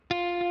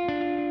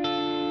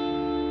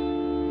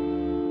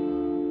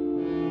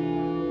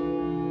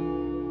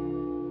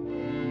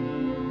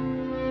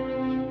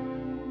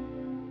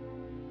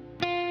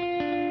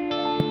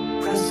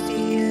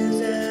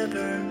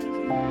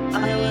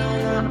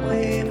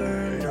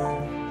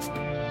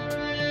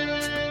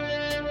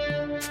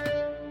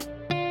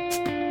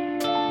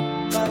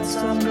promise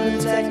I'm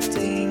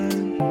protecting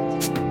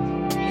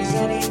is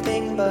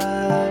anything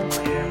but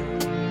clear.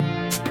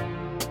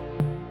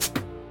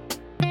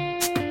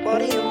 What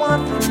do you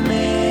want from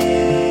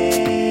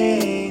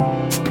me?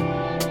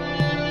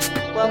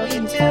 What will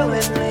you do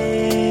with me?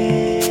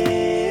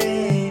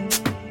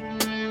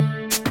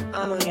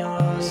 I'm on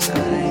your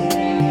side.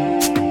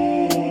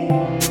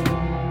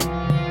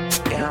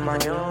 Yeah, I'm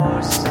on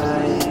your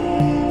side.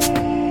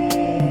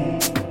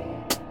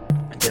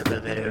 Until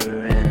the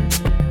bitter end.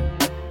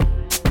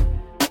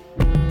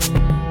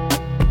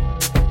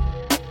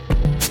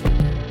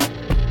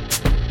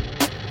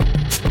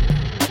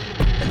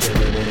 Until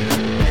the bitter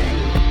end.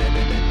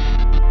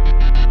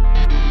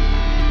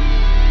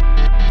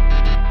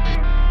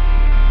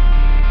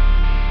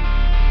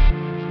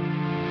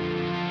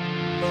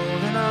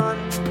 Moving on.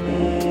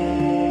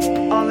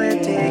 All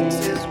it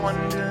takes is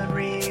one good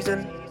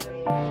reason.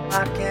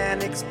 I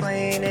can't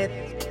explain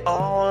it.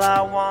 All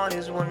I want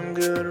is one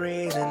good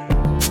reason.